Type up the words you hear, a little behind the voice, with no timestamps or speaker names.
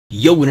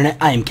Yo Internet,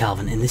 I am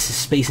Calvin, and this is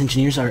Space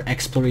Engineers, our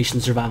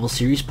Exploration Survival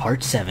Series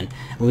Part 7.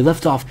 When we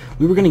left off,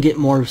 we were going to get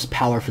more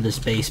power for this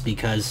base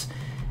because,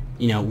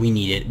 you know, we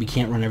need it. We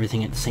can't run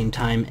everything at the same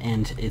time,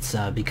 and it's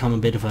become a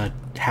bit of a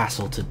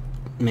hassle to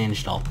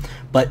manage it all.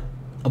 But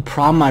a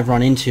problem I've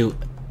run into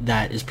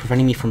that is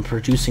preventing me from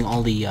producing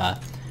all the,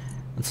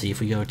 let's see, if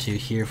we go to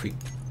here, if we,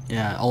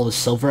 all the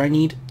silver I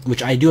need,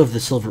 which I do have the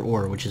silver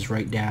ore, which is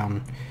right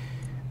down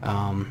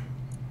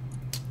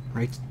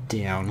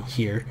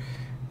here.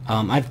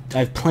 I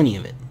have plenty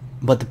of it,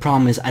 but the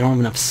problem is I don't have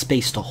enough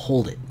space to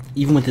hold it.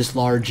 Even with this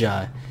large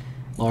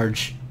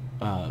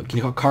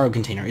cargo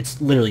container, it's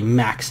literally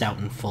maxed out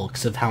and full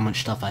because of how much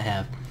stuff I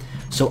have.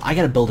 So I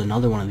gotta build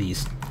another one of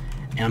these,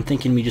 and I'm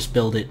thinking we just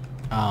build it.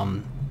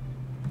 Let's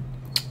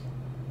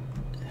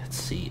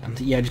see.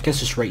 Yeah, I guess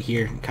just right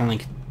here, kind of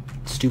like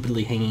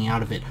stupidly hanging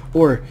out of it,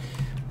 or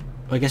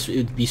I guess it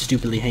would be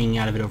stupidly hanging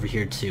out of it over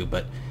here too.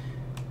 But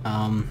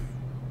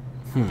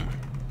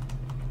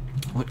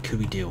what could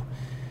we do?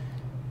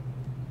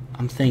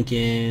 I'm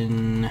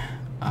thinking,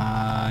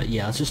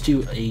 yeah, let's just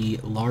do a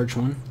large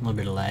one, a little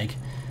bit of lag,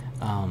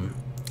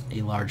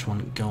 a large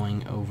one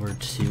going over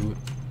to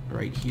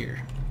right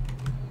here.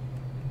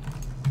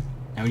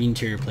 Now we need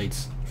interior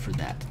plates for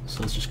that,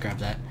 so let's just grab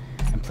that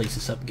and place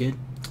this up good.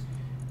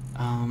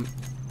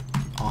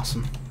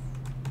 Awesome.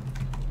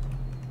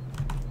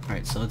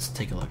 Alright, so let's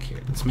take a look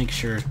here. Let's make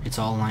sure it's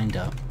all lined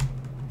up.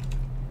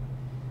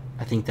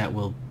 I think that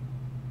will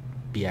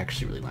be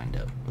actually really lined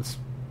up. Let's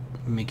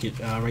make it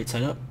right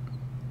side up.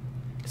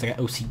 Because I got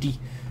OCD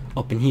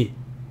up in here.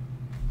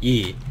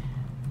 Yeah.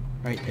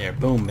 Right there.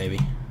 Boom, baby.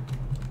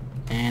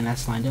 And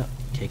that's lined up.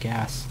 Kick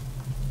ass.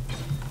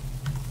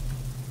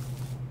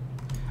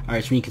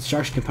 Alright, so we need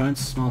construction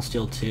components, small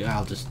steel too.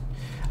 I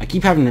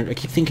keep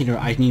thinking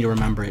I need to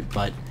remember it,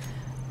 but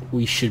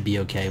we should be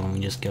okay when we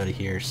just go to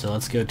here. So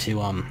let's go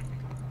to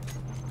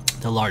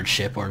the large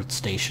ship or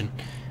station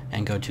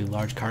and go to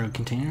large cargo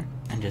container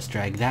and just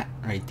drag that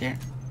right there.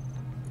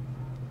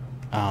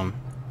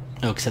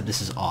 Oh, except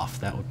this is off.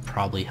 That would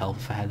probably help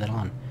if I had that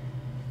on.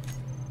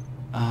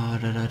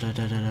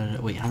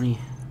 Wait, how many?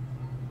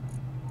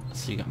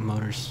 Let's see, you got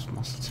motors,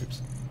 small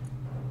sensors.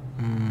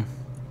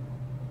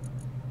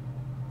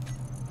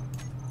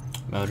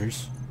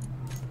 Motors.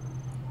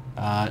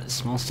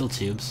 Small steel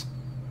tubes.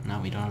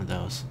 No, we don't have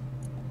those.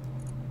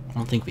 I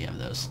don't think we have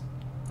those.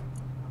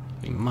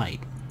 We might.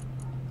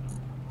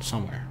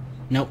 Somewhere.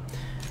 Nope.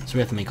 So we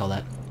have to make all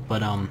that.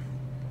 But,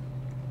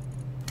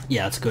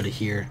 yeah, let's go to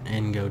here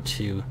and go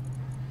to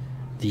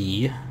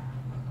the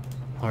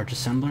large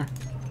assembler.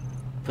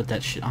 Put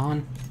that shit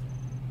on.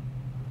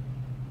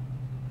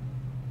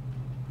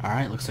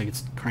 Alright, looks like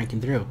it's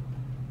cranking through.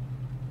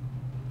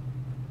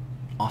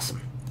 Awesome.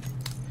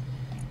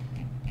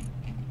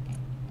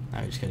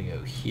 Now we just gotta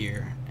go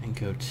here and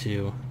go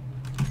to...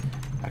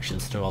 Actually,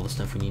 let's throw all the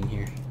stuff we need in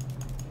here.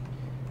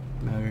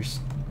 Motors.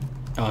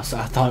 Oh, so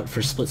I thought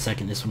for a split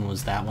second this one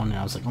was that one, and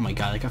I was like, oh my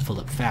god, that got filled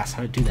up fast.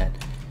 How did it do that?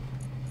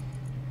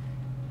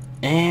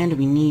 And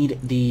we need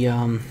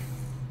the,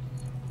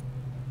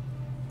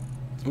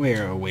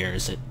 where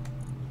is it?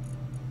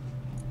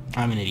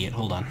 I'm an idiot,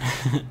 hold on.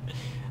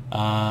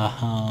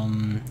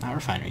 Not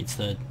refinery, it's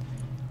the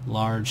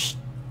large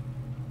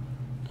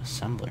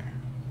assembler.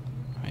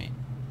 Right.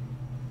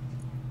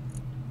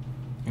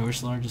 Yeah,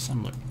 where's the large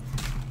assembler?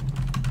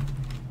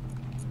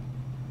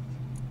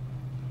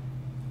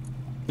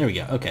 There we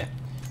go, okay.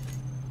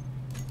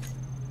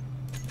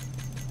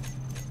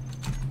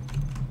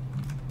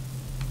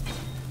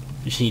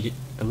 Just need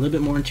a little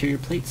bit more interior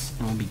plates,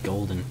 and we'll be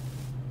golden.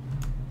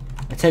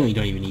 I technically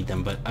don't even need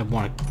them, but I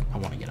want to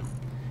get them.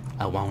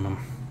 I want them.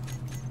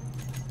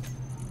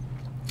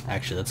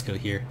 Actually, let's go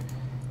here.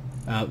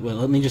 Well,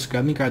 let me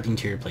grab the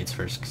interior plates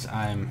first, because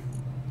I'm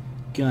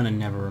gonna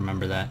never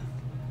remember that.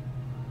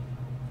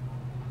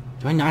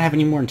 Do I not have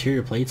any more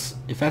interior plates?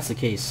 If that's the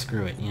case,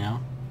 screw it, you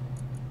know?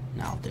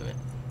 No, I'll do it.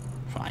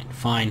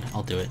 Fine,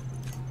 I'll do it.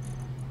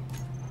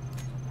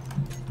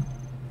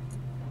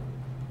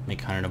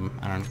 Make 100 of them.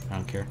 I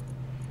don't care.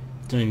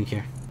 Don't even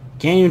care.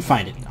 Can't even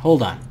find it.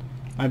 Hold on.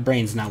 My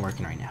brain's not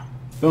working right now.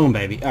 Boom,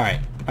 baby. Alright,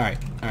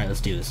 let's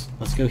do this.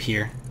 Let's go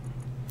here.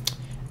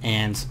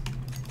 And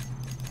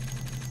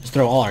just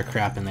throw all our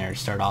crap in there to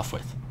start off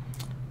with.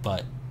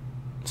 But,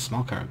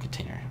 small cargo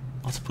container.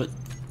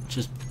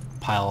 Just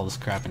pile all this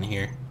crap in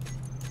here.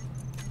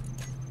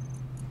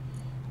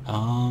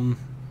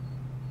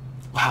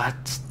 Wow,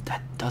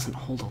 that doesn't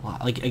hold a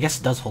lot. Like, I guess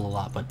it does hold a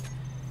lot, but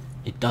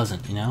it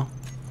doesn't, you know?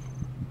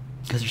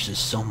 Because there's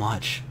just so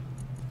much.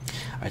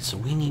 Alright, so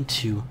we need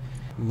to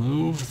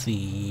move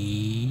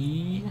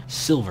the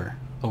silver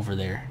over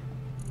there.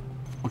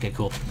 Okay,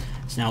 cool.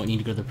 So now we need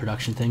to go to the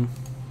production thing.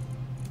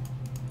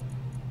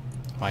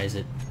 Why is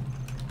it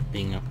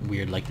being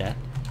weird like that?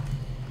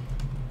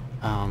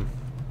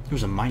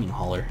 There's a mining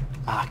hauler.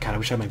 Ah, God, I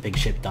wish I had my big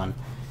ship done.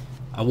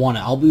 I'll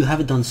have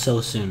it done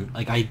so soon.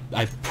 Like, I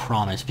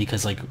promise,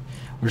 because, like,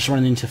 we're just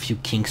running into a few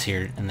kinks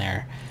here and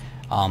there.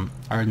 Other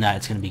than that,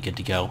 it's gonna be good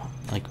to go,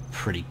 like,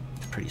 pretty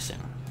soon.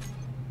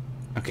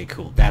 Okay,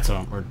 cool. That's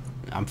what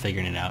I'm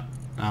figuring it out.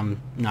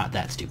 I'm not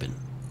that stupid.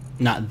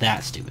 Not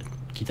that stupid.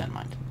 Keep that in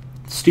mind.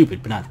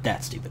 Stupid, but not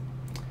that stupid.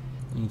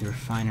 We need the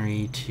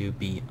refinery to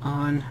be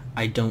on.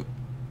 I don't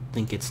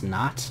think it's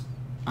not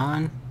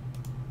on.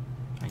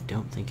 I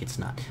don't think it's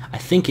not. I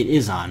think it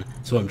is on.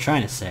 That's what I'm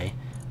trying to say.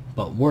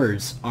 But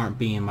words aren't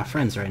being my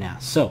friends right now.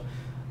 So,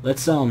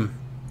 let's, alright,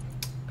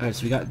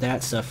 so we got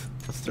that stuff.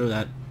 Let's throw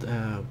that,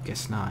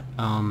 guess not.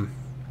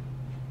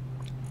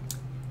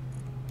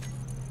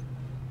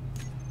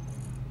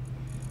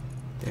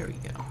 There we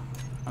go.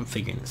 I'm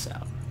figuring this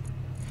out.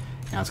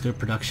 Now let's go to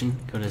production,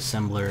 go to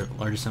assembler,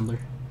 large assembler.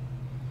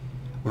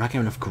 We're not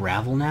gonna have enough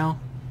gravel now?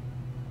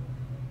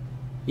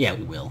 Yeah,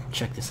 we will.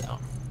 Check this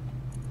out.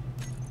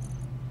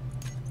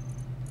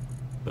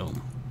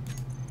 Boom.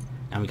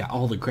 Now we got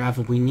all the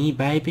gravel we need,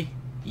 baby.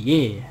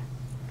 Yeah.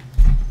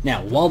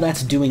 Now, while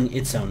that's doing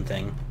its own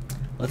thing,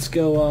 let's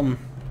go, I want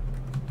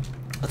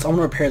to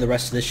repair the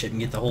rest of this shit and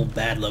get the whole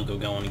bad logo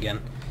going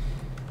again.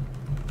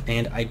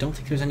 And I don't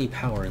think there's any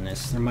power in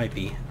this. There might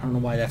be. I don't know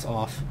why that's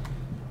off.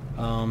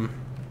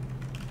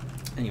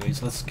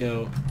 Anyways, let's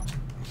go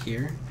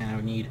here, and I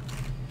would need,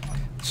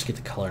 just get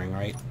the coloring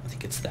right. I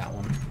think it's that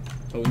one.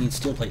 But we need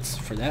steel plates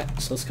for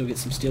that, so let's go get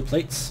some steel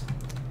plates.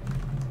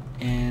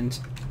 And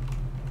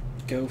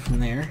go from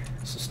there.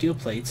 So steel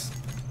plates.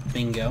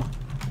 Bingo.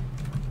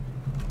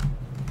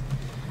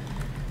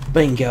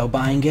 Bingo,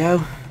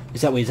 bingo.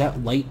 Is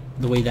that light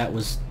the way that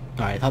was?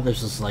 Alright, I thought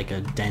this was like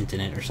a dent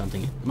in it or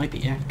something. It might be,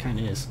 yeah, it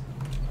kinda is.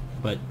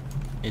 But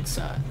it's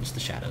just the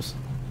shadows.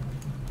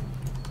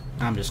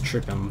 I'm just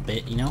tripping a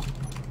bit, you know?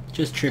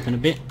 Just tripping a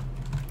bit.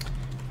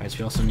 Alright, so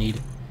we also need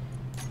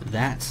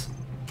that.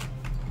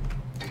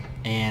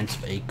 And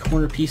a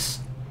corner piece.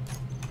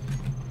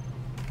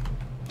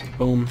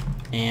 Boom.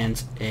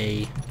 And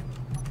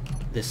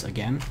this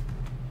again.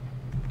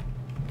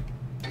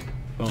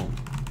 Boom.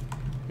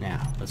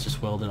 Now, let's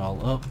just weld it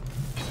all up.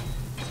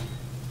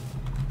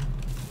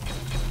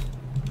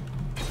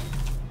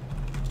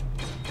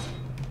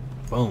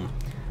 Boom.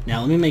 Now,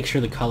 let me make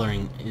sure the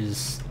coloring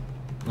is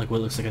like what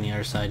it looks like on the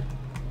other side.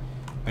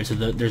 Alright, so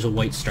there's a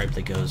white stripe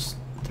that goes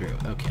through.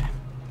 Okay.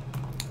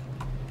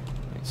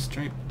 White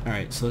stripe.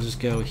 Alright, so let's just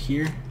go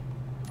here.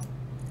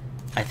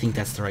 I think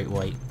that's the right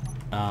white.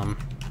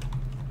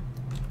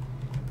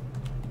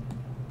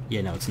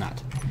 Yeah, no, it's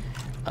not.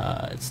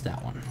 It's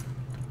that one.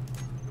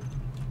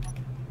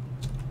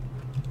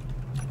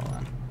 Hold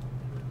on.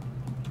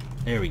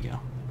 There we go.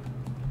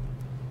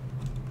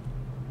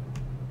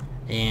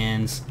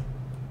 And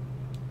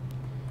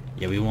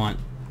yeah, we want,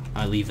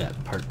 I leave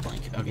that part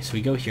blank. Okay, so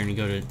we go here and we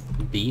go to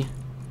B.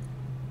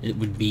 It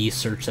would be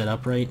search that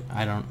up, right?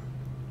 I don't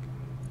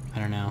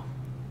know.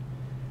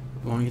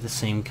 We want to get the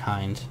same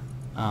kind.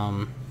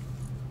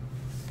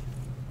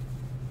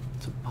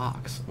 It's a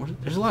box.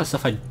 There's a lot of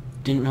stuff I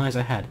didn't realize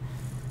I had.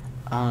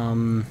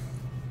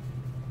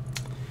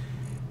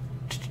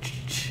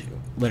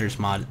 Letters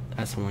mod.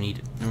 That's what we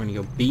need. Then we're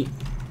gonna go B.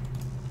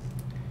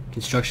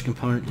 Construction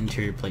component,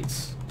 interior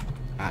plates.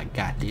 I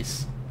got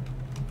this.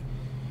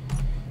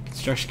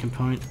 Construction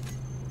component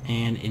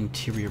and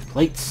interior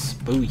plates.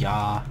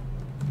 Booyah.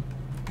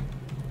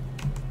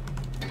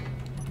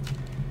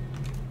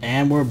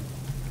 And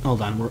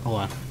hold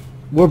on.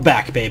 We're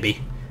back,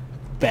 baby.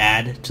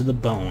 Bad to the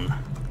bone.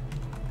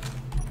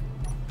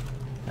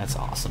 That's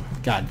awesome.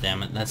 God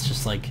damn it. That's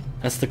just like,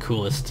 that's the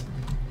coolest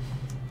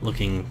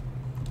looking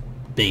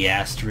big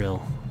ass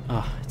drill.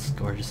 Oh, it's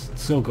gorgeous.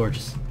 It's so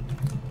gorgeous.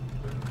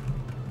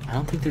 I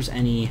don't think there's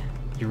any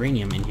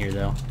uranium in here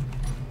though.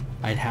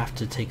 I'd have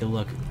to take a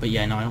look. But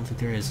yeah, no, I don't think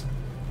there is.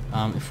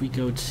 If we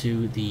go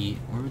to the,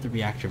 where would the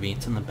reactor be?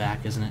 It's in the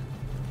back, isn't it?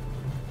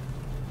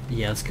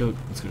 Yeah, let's go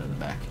to the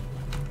back.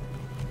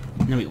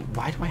 No, wait,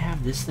 why do I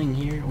have this thing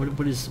here?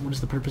 What is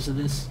the purpose of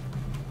this?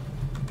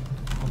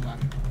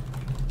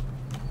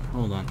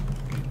 Hold on.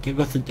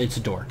 Go through, it's a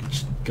door.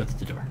 Just go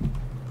through the door.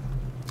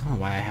 I don't know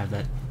why I have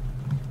that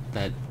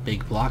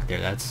big block there.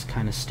 That's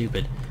kind of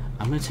stupid.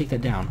 I'm gonna take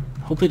that down.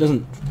 Hopefully it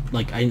doesn't,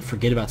 like, I didn't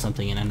forget about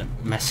something and end up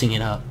messing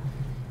it up.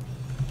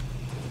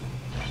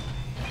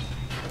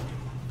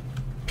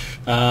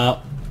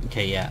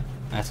 Okay, yeah,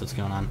 that's what's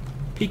going on.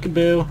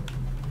 Peekaboo,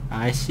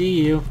 I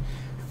see you.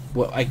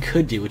 What I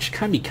could do, which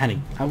could be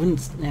I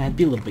wouldn't, it'd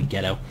be a little bit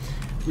ghetto.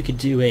 We could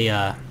do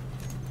a,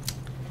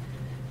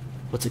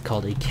 what's it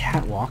called, a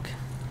catwalk.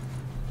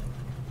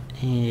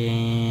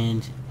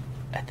 And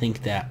I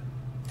think that,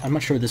 I'm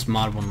not sure what this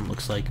mod one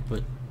looks like,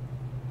 but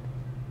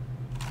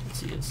let's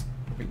see, let's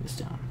bring this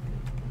down.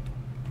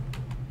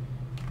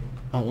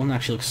 Oh, one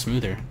actually looks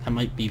smoother. That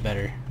might be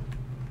better.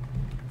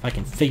 If I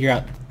can figure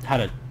out how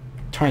to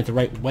turn it the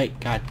right way.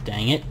 God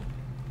dang it.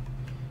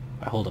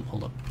 Hold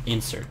up.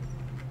 Insert.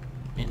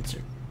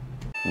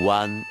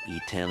 One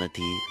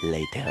eternity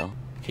later.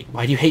 Okay,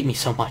 why do you hate me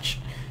so much?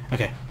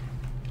 Okay.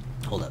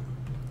 Hold up.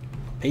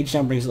 Page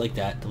down brings it like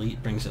that.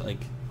 Delete brings it like...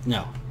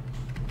 No.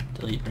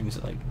 Delete brings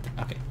it like...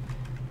 Okay.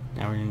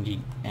 Now we're gonna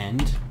need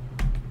end.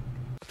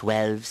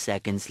 12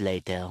 seconds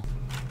later.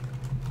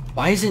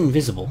 Why is it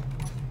invisible?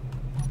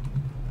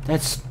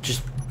 That's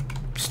just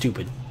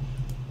stupid.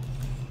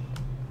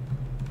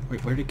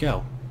 Wait, where'd it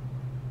go?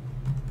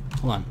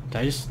 Hold on. Did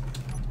I just...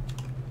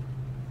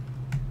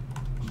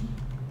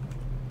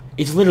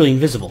 It's literally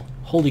invisible.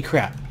 Holy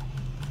crap.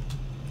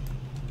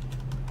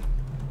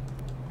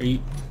 Are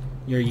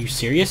you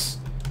serious?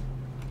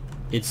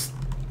 It's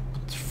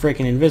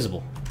freaking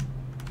invisible.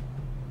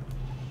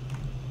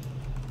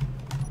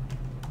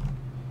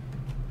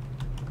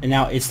 And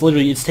now it's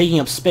taking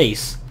up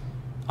space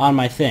on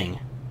my thing,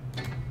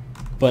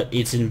 but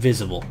it's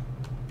invisible.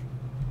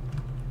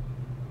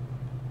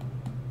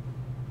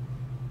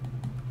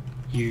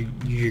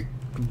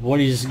 What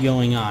is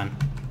going on?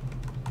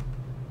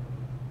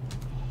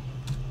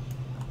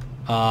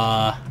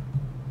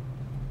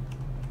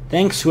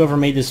 Thanks whoever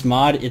made this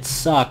mod. It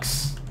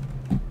sucks.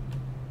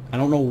 I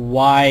don't know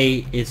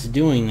why it's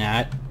doing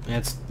that.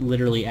 That's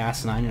literally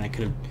asinine, and I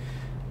could have...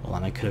 Hold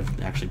on, I could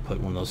have actually put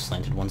one of those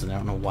slanted ones in there. I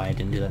don't know why I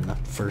didn't do that in the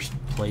first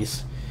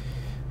place.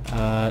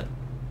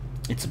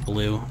 It's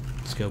blue.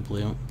 Let's go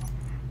blue.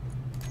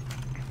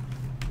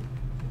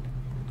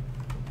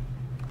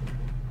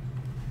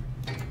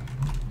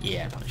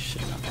 Yeah, I probably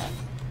should have done that.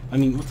 I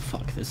mean, what the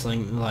fuck? This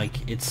thing,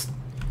 like, it's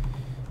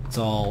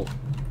all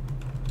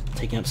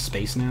taking up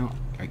space now.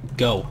 Alright,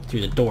 go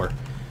through the door.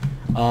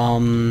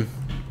 Don't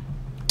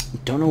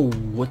know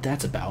what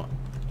that's about.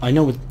 I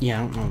know what,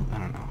 yeah, I don't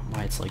know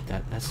why it's like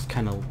that. That's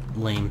kind of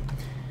lame.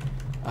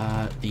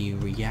 The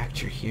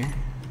reactor here.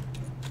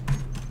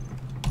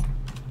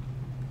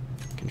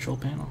 Control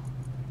panel.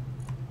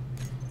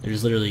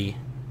 There's literally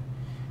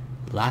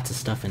lots of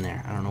stuff in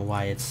there. I don't know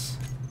why it's...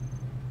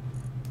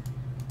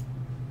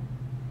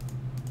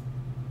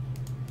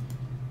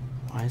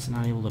 Why is it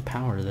not able to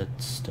power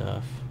that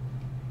stuff?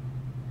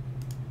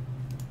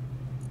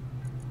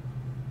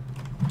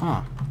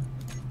 Huh.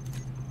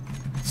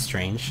 It's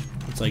strange.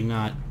 It's like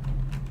not...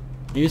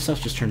 Maybe the stuff's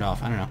just turned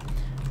off. I don't know.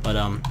 But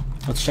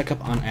let's check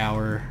up on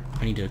our...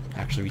 I need to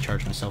actually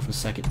recharge myself in a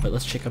second. But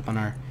let's check up on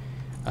our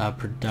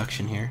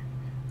production here.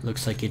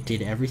 Looks like it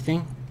did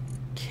everything.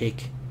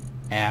 Kick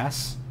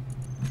ass.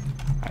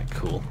 Alright,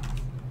 cool.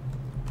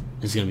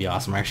 This is gonna be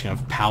awesome. We're actually gonna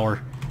have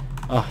power.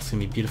 Oh, it's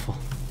gonna be beautiful.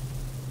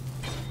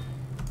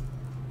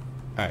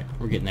 Alright,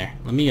 we're getting there.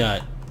 Let me,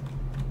 I'm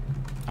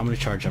gonna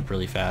charge up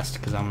really fast,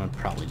 because I'm gonna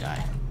probably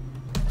die.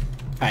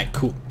 Alright,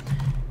 cool.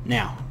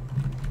 Now,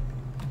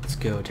 let's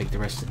go take the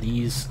rest of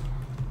these.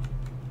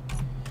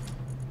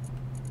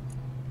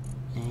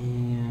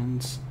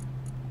 And...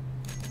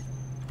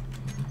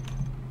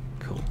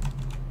 Cool.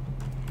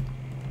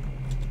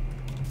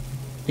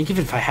 Think of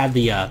if I had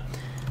the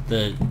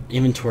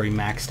inventory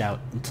maxed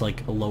out to,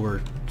 like, a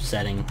lower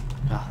setting.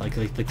 Like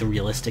the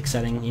realistic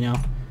setting, you know?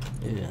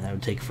 Yeah, that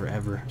would take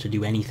forever to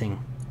do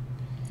anything.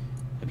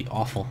 That'd be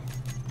awful.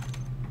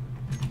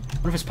 I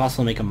wonder if it's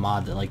possible to make a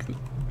mod that, like,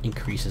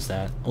 increases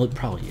that. Well, it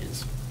probably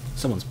is.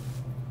 Someone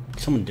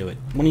do it.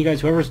 One of you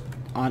guys, whoever's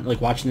on, like,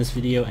 watching this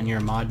video and you're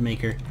a mod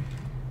maker,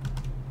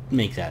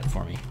 make that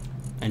for me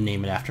and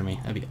name it after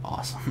me. That'd be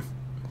awesome.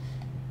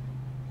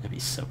 That'd be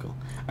so cool.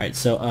 Alright,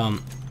 so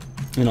I'm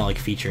gonna, like,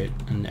 feature it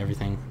and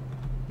everything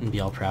and be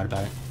all proud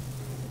about it.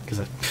 Because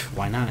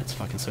why not? It's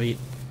fucking sweet.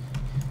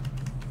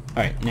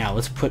 Alright, now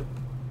let's put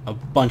a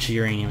bunch of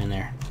uranium in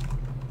there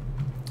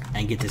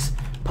and get this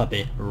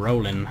puppy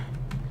rolling.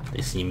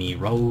 They see me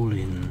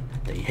rolling,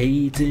 they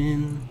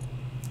hating.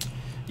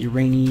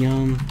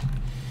 Uranium.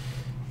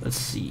 Let's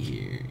see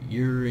here.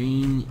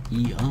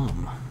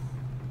 Uranium.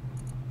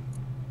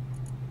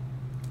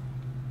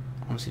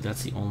 I want to see if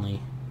that's the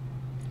only...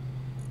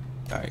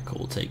 Alright,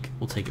 cool.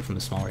 We'll take it from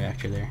the small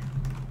reactor there.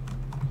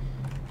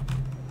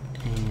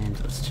 And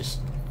let's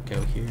just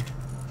go here.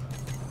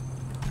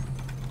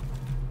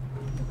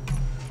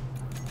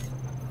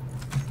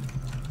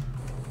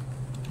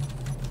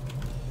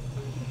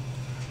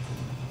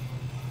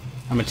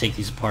 I'm gonna take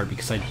these apart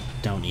because I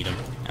don't need them.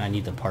 I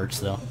need the parts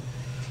though.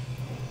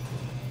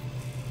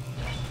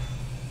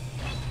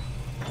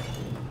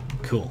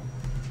 Cool.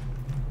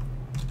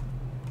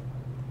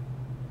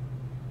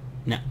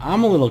 Now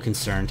I'm a little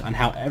concerned on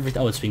how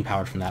everything. Oh, it's being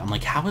powered from that. I'm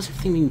like, how is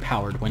everything being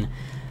powered when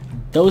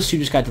those two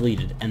just got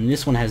deleted and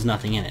this one has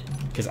nothing in it?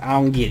 Because I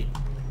don't get it.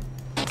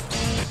 I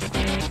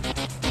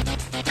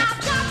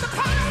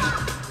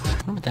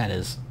wonder what that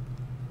is.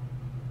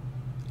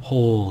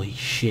 Holy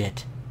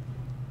shit.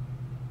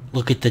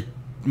 Look at the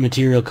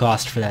material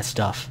cost for that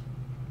stuff.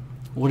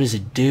 What does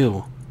it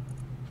do?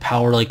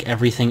 Power like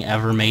everything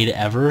ever made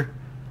ever?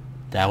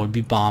 That would be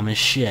bomb as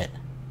shit.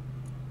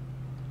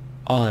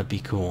 Oh, that'd be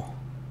cool.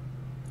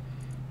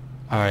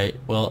 Alright,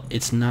 well,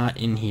 it's not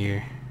in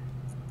here.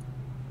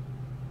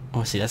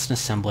 Oh, see, that's an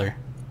assembler.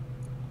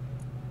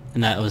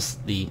 And that was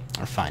the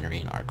refinery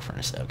and arc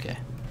furnace. Okay.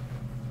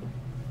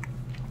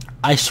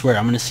 I swear,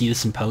 I'm gonna see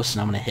this in post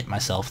and I'm gonna hit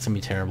myself. It's gonna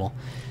be terrible.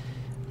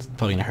 It's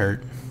probably gonna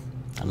hurt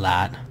a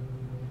lot.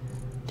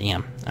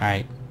 Damn.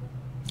 Alright.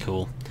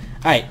 Cool.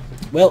 Alright.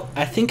 Well,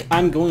 I think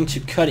I'm going to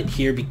cut it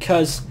here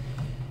because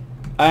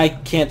I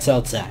can't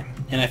tell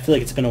time. And I feel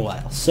like it's been a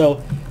while.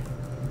 So,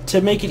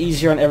 to make it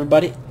easier on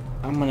everybody,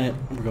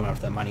 we're going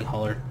after that mining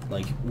hauler.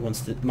 Like,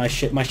 once my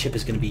ship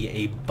is gonna be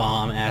a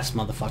bomb-ass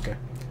motherfucker.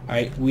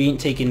 Alright, we ain't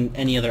taking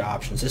any other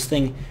options. This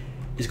thing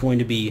is going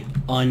to be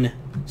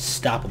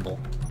unstoppable.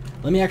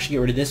 Let me actually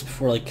get rid of this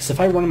before, like, because if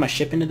I run my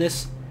ship into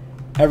this,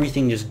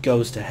 everything just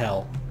goes to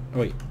hell. Oh,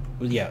 wait.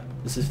 Well, yeah,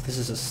 this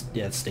is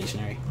yeah, it's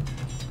stationary.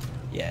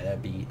 Yeah,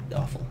 that'd be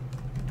awful.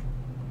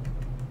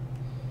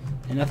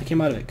 And nothing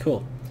came out of it.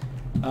 Cool.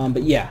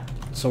 But yeah,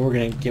 so we're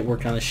gonna get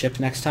working on the ship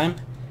next time,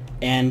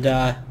 and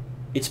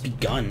it's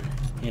begun.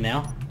 You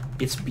know,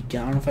 it's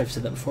begun. I don't know if I've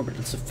said that before, but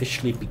it's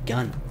officially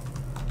begun.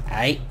 All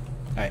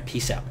right,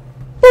 peace out.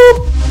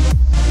 Boop.